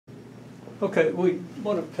Okay, we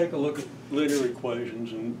want to take a look at linear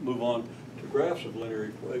equations and move on to graphs of linear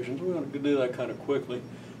equations. We're going to do that kind of quickly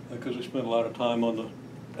because we spent a lot of time on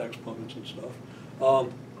the exponents and stuff.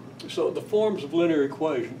 So the forms of linear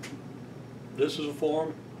equation. This is a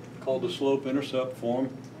form called the slope-intercept form.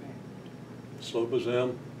 Slope is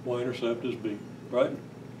m, y-intercept is b, right?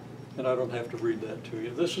 And I don't have to read that to you.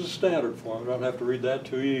 This is a standard form. I don't have to read that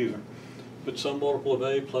to you either. But some multiple of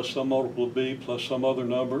a plus some multiple of b plus some other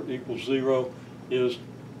number equals 0 is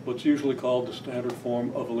what's usually called the standard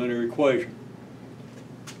form of a linear equation.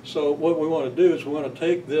 So what we want to do is we want to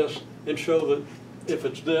take this and show that if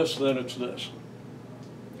it's this, then it's this.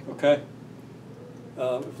 Okay?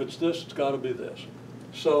 If it's this, it's got to be this.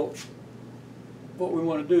 So what we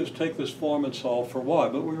want to do is take this form and solve for y.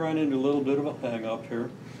 But we ran into a little bit of a hang-up here.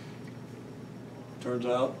 Turns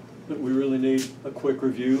out that we really need a quick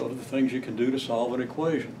review of the things you can do to solve an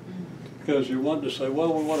equation. Because you're wanting to say,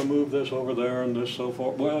 well, we want to move this over there and this so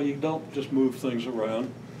forth. Well, you don't just move things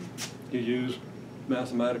around. You use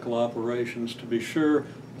mathematical operations to be sure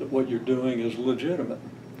that what you're doing is legitimate.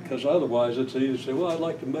 Because otherwise it's easy to say, well, I'd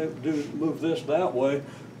like to move this that way,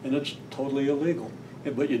 and it's totally illegal.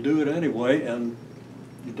 But you do it anyway, and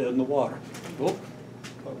you're dead in the water. Oh,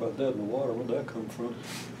 talk about dead in the water. Where'd that come from?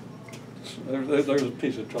 There's a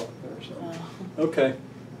piece of chalk there. So. Okay,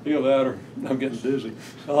 either that or I'm getting dizzy.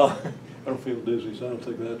 I don't feel dizzy, so I don't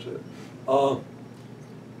think that's it. Fall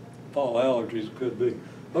allergies could be.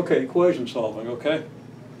 Okay, equation solving, okay?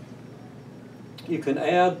 You can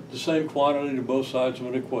add the same quantity to both sides of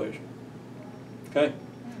an equation. Okay?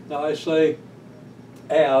 Now I say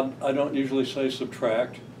add, I don't usually say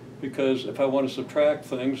subtract, because if I want to subtract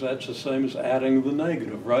things, that's the same as adding the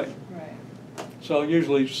negative, right? Right. So I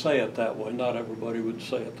usually say it that way. Not everybody would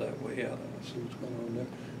say it that way. Yeah, let's see what's going on there.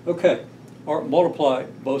 Okay, or multiply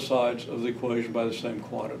both sides of the equation by the same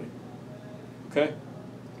quantity. Okay?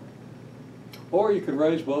 Or you could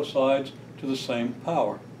raise both sides to the same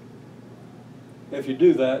power. If you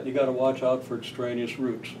do that, you got to watch out for extraneous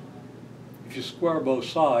roots. If you square both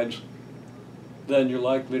sides, then you're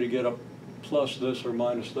likely to get a plus this or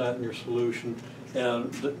minus that in your solution,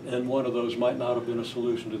 and one of those might not have been a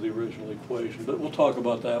solution to the original equation. But we'll talk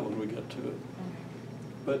about that when we get to it.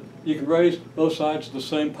 But you can raise both sides to the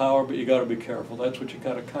same power, but you got to be careful. That's what you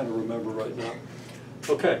got to kind of remember right now.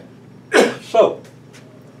 Okay, so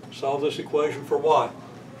solve this equation for y.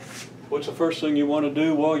 What's the first thing you want to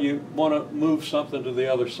do? Well, you want to move something to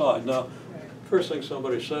the other side. Now, first thing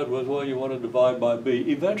somebody said was, well, you want to divide by b.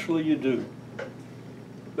 Eventually you do.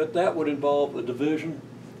 But that would involve a division.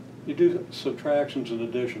 You do subtractions and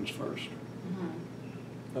additions first.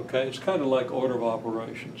 Okay, it's kind of like order of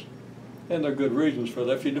operations. And there are good reasons for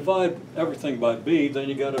that. If you divide everything by b, then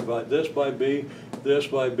you got to divide this by b, and this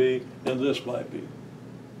by b.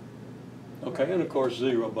 Okay, and of course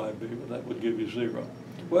 0 by b, but that would give you 0.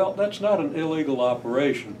 Well, that's not an illegal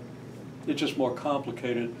operation. It's just more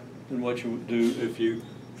complicated than what you would do if you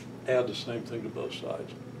add the same thing to both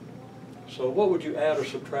sides. So what would you add or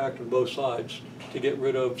subtract on both sides to get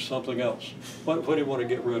rid of something else? What do you want to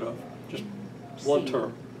get rid of? Just one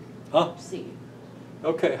term. Huh? C.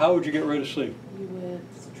 Okay, how would you get rid of C? You would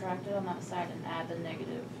subtract it on that side and add the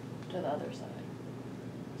negative to the other side.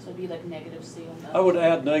 So it'd be like negative C on the other I would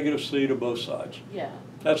side. add negative C to both sides. Yeah.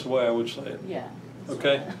 That's the way I would say it. Yeah.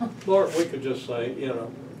 Okay? Or we could just say, you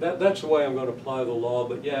know, that's the way I'm going to apply the law,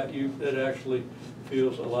 but yeah, it actually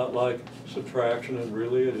feels a lot like subtraction, and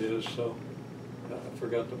really it is, so I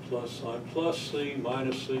forgot the plus sign. Plus C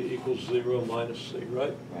minus C equals 0 minus C,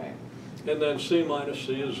 right? Right. And then C minus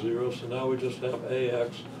C is 0, so now we just have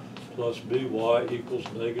AX plus BY equals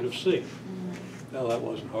negative C. Now that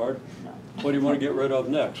wasn't hard. No. What do you want to get rid of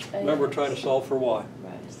next? AX. Remember, we're trying to solve for Y.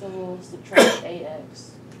 Right, so we'll subtract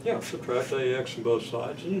AX. Yeah, subtract AX from both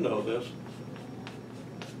sides, and you know this.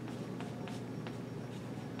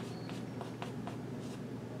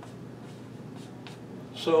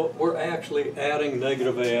 So we're actually adding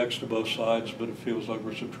negative AX to both sides, but it feels like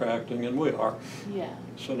we're subtracting, and we are. Yeah.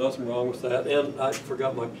 So nothing wrong with that. And I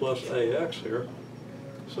forgot my plus AX here.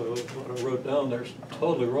 So what I wrote down there is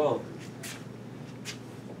totally wrong.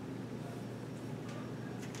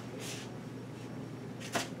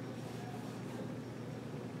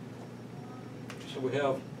 So we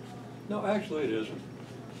have, no, actually it isn't.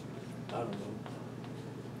 I don't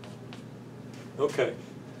know. Okay,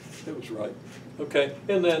 it was right. Okay,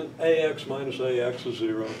 and then AX minus AX is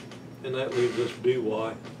 0, and that leaves us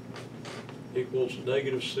BY equals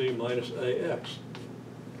negative C minus AX,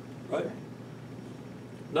 right?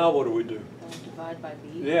 Now what do we do? Divide by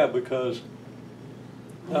B? Yeah, because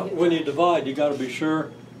now when you divide, you got to be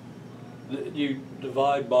sure that you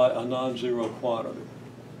divide by a non-zero quantity,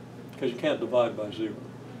 because you can't divide by 0.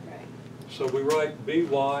 Right. So we write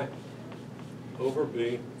by over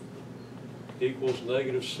b equals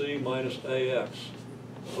negative c minus ax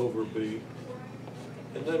over b.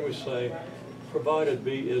 And then we say, provided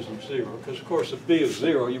b isn't 0, because of course if b is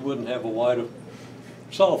 0, you wouldn't have a y to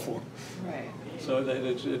solve for. Right. So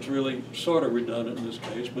it's really sort of redundant in this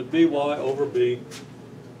case, but by over b.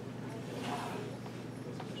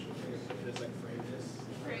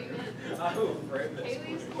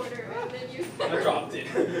 Haley's quarter, and then you. I dropped it.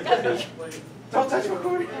 Don't touch my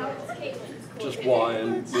quarter. No, it's Caitlin's quarter. Just y,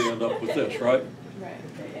 and we end up with this, right?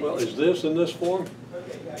 Right. Well, is this in this form?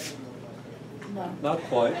 No. Not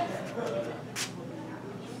quite.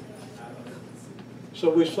 So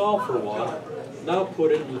we solve for y. Now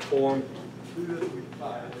put it in the form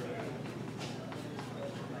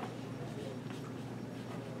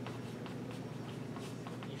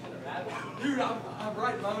Dude, I'm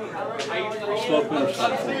right my own. slope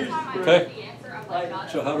intercept. Okay?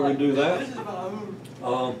 So how do we do that? This is my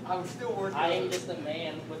own. I'm still working. I am just a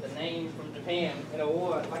man with a name from Japan in a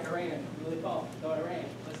war like Iran, really tall. No, Iran.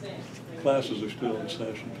 Let's stand. Classes are still in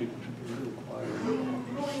session. People should be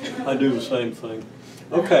required. I do the same thing.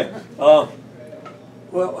 Okay.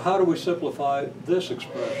 Well, how do we simplify this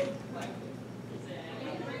expression?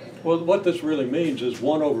 Well, what this really means is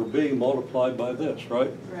 1 over b multiplied by this,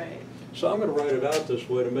 right? Right. So I'm going to write it out this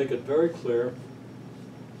way to make it very clear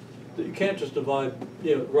that you can't just divide,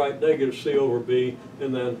 write negative c over b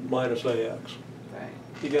and then minus ax. Right.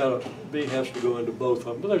 You got to, b has to go into both of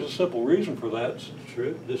them. But there's a simple reason for that. It's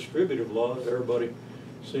distributive law that everybody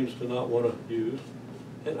seems to not want to use.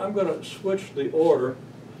 And I'm going to switch the order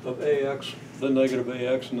of ax, the negative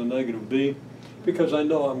ax and the negative b, because I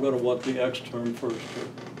know I'm going to want the x term first here,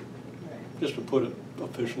 Right. just to put it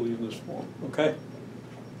officially in this form, okay?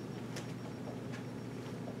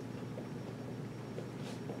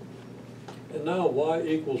 And now y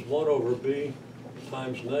equals 1 over b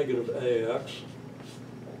times negative ax.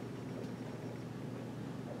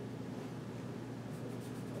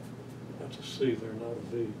 That's a c there, not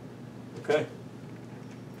a b. Okay?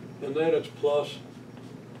 And then it's plus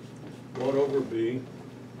 1 over b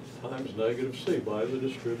times negative c by the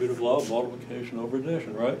distributive law of multiplication over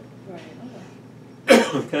addition, right?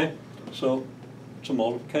 Right. Okay? So it's a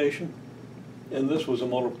multiplication, and this was a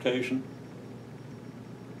multiplication.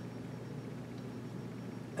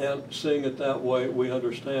 And seeing it that way, we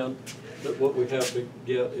understand that what we have to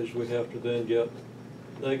get is we have to then get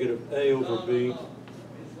negative a over b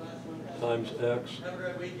times x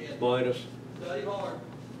minus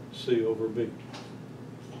c over b.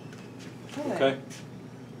 Okay?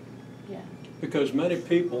 Yeah. Because many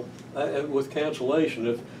people, with cancellation,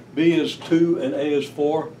 if b is 2 and a is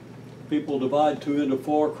 4, people divide 2 into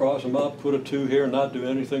 4, cross them out, put a 2 here, and not do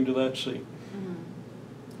anything to that c.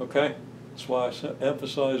 Mm-hmm. Okay? That's why I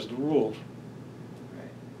emphasize the rules. Right.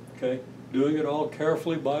 Okay? Doing it all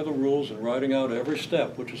carefully by the rules and writing out every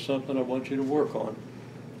step, which is something I want you to work on.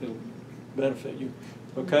 It'll benefit you.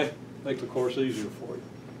 Okay? Make the course easier for you.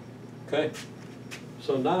 Okay?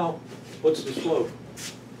 So now, what's the slope?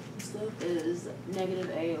 The slope is negative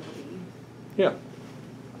a over b. Yeah.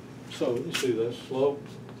 So you see this, slope,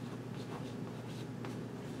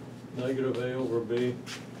 negative a over b,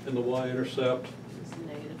 and the y-intercept. Is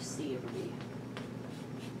negative c over b.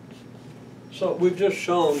 So we've just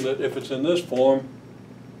shown that if it's in this form,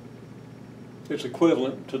 it's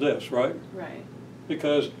equivalent to this, right? Right.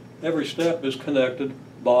 Because every step is connected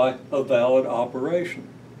by a valid operation,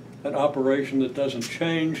 an operation that doesn't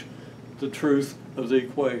change the truth of the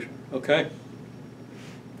equation, okay?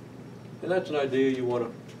 And that's an idea you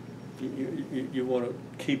want to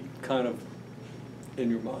keep kind of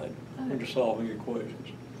in your mind when you're solving equations.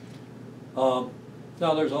 Now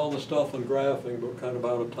there's all the stuff on graphing, but we're kind of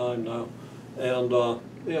out of time now. And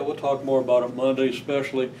yeah, we'll talk more about it Monday,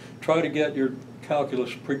 especially try to get your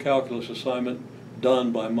pre-calculus assignment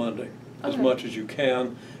done by Monday as much as you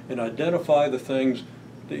can, and identify the things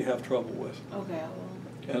that you have trouble with. Okay, I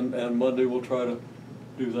will. And Monday we'll try to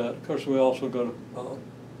do that. Of course, we're also going to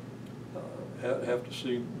have to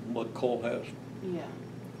see what Cole has Yeah.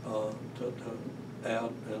 to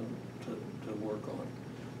add and to work on.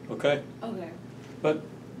 Okay? Okay. But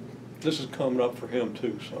this is coming up for him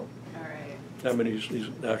too, so. All right. I mean, he's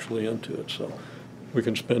actually into it, so we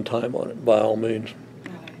can spend time on it by all means.